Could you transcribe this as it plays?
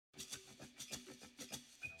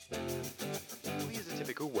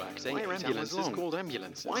Schoolwork. Why are ambulances called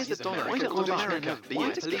ambulances? Why is the dollar called America?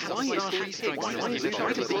 Why is police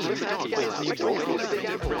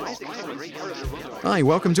Hi,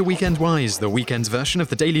 welcome to Weekend Wise, the weekend's version of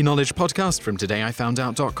the daily knowledge podcast from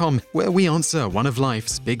todayifoundout.com, where we answer one of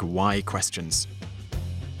life's big why questions.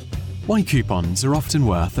 Why coupons are often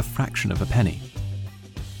worth a fraction of a penny.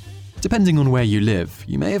 Depending on where you live,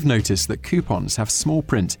 you may have noticed that coupons have small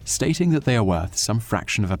print stating that they are worth some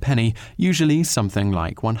fraction of a penny, usually something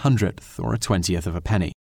like 1/100th or a 20th of a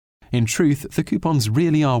penny. In truth, the coupons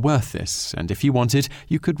really are worth this, and if you wanted,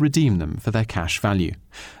 you could redeem them for their cash value.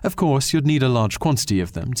 Of course, you'd need a large quantity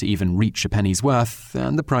of them to even reach a penny's worth,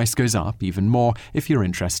 and the price goes up even more if you're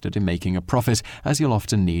interested in making a profit, as you'll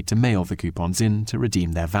often need to mail the coupons in to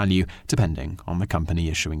redeem their value, depending on the company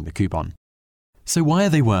issuing the coupon. So why are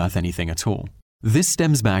they worth anything at all? This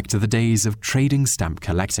stems back to the days of trading stamp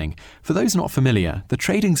collecting. For those not familiar, the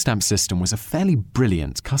trading stamp system was a fairly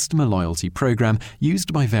brilliant customer loyalty program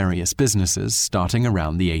used by various businesses starting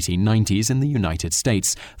around the 1890s in the United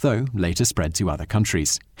States, though later spread to other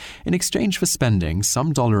countries. In exchange for spending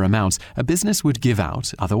some dollar amount, a business would give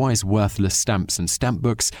out otherwise worthless stamps and stamp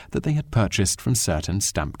books that they had purchased from certain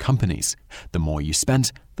stamp companies. The more you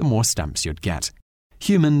spent, the more stamps you'd get.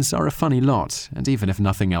 Humans are a funny lot, and even if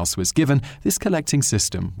nothing else was given, this collecting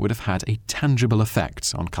system would have had a tangible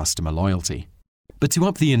effect on customer loyalty. But to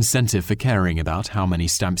up the incentive for caring about how many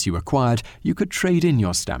stamps you acquired, you could trade in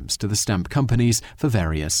your stamps to the stamp companies for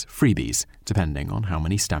various freebies, depending on how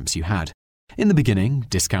many stamps you had. In the beginning,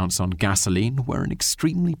 discounts on gasoline were an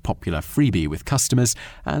extremely popular freebie with customers,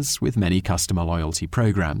 as with many customer loyalty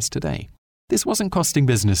programs today. This wasn't costing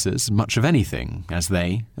businesses much of anything, as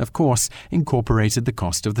they, of course, incorporated the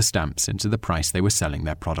cost of the stamps into the price they were selling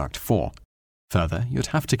their product for. Further, you'd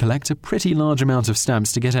have to collect a pretty large amount of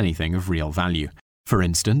stamps to get anything of real value. For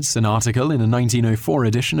instance, an article in a 1904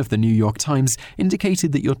 edition of the New York Times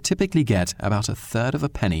indicated that you'd typically get about 1/3 of a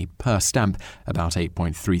penny per stamp, about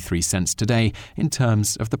 8.33 cents today, in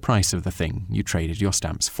terms of the price of the thing you traded your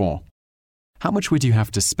stamps for. How much would you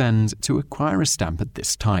have to spend to acquire a stamp at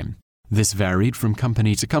this time? This varied from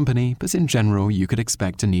company to company, but in general you could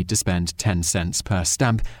expect to need to spend 10 cents per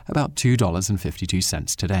stamp, about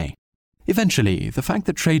 $2.52 today. Eventually, the fact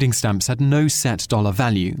that trading stamps had no set dollar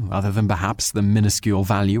value, other than perhaps the minuscule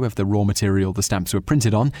value of the raw material the stamps were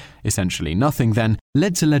printed on, essentially nothing then,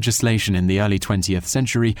 led to legislation in the early 20th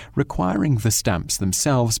century requiring the stamps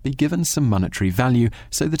themselves be given some monetary value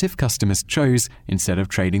so that if customers chose, instead of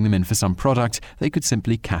trading them in for some product, they could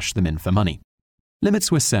simply cash them in for money.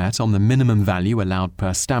 Limits were set on the minimum value allowed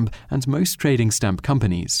per stamp, and most trading stamp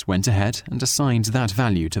companies went ahead and assigned that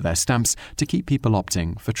value to their stamps to keep people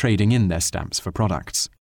opting for trading in their stamps for products.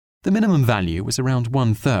 The minimum value was around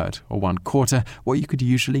 1/3 or 1/4 what you could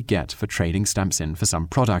usually get for trading stamps in for some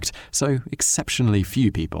product, so exceptionally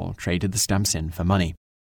few people traded the stamps in for money.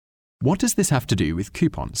 What does this have to do with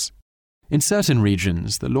coupons? In certain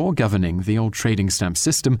regions, the law governing the old trading stamp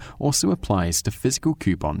system also applies to physical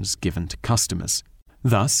coupons given to customers.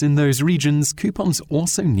 Thus, in those regions, coupons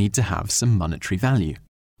also need to have some monetary value.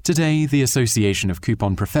 Today, the Association of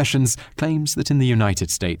Coupon Professions claims that in the United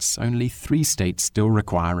States, only 3 states still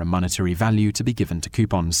require a monetary value to be given to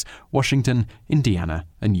coupons: Washington, Indiana,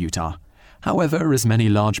 and Utah. However, as many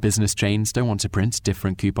large business chains don't want to print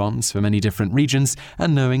different coupons for many different regions,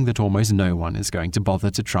 and knowing that almost no one is going to bother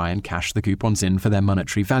to try and cash the coupons in for their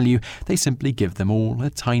monetary value, they simply give them all a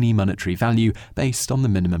tiny monetary value based on the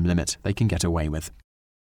minimum limit they can get away with.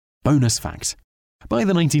 Bonus fact. By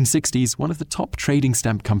the 1960s, one of the top trading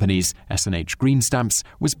stamp companies, S&H Green Stamps,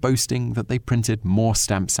 was boasting that they printed more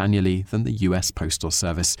stamps annually than the US Postal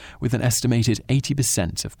Service, with an estimated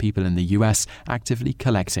 80% of people in the US actively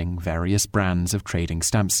collecting various brands of trading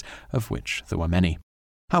stamps, of which there were many.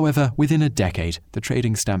 However, within a decade, the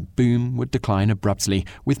trading stamp boom would decline abruptly,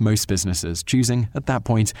 with most businesses choosing, at that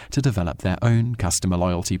point, to develop their own customer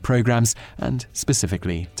loyalty programs and,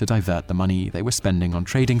 specifically, to divert the money they were spending on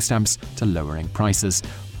trading stamps to lowering prices,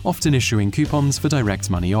 often issuing coupons for direct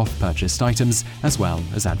money off purchased items, as well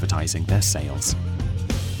as advertising their sales.